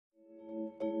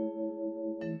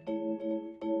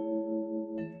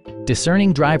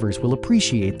Discerning drivers will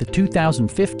appreciate the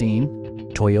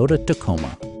 2015 Toyota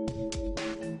Tacoma.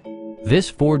 This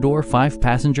four-door,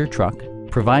 five-passenger truck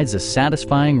provides a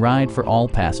satisfying ride for all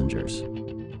passengers.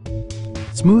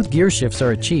 Smooth gear shifts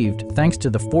are achieved thanks to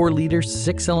the 4-liter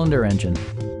six-cylinder engine.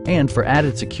 And for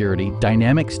added security,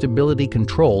 dynamic stability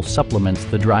control supplements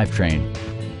the drivetrain.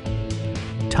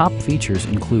 Top features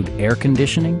include air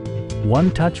conditioning,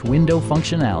 one-touch window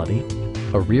functionality,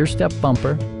 a rear step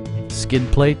bumper, skid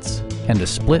plates, and a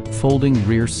split folding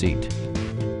rear seat.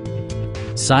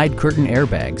 Side curtain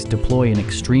airbags deploy in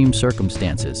extreme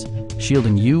circumstances,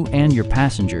 shielding you and your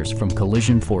passengers from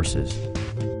collision forces.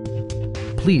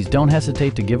 Please don't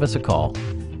hesitate to give us a call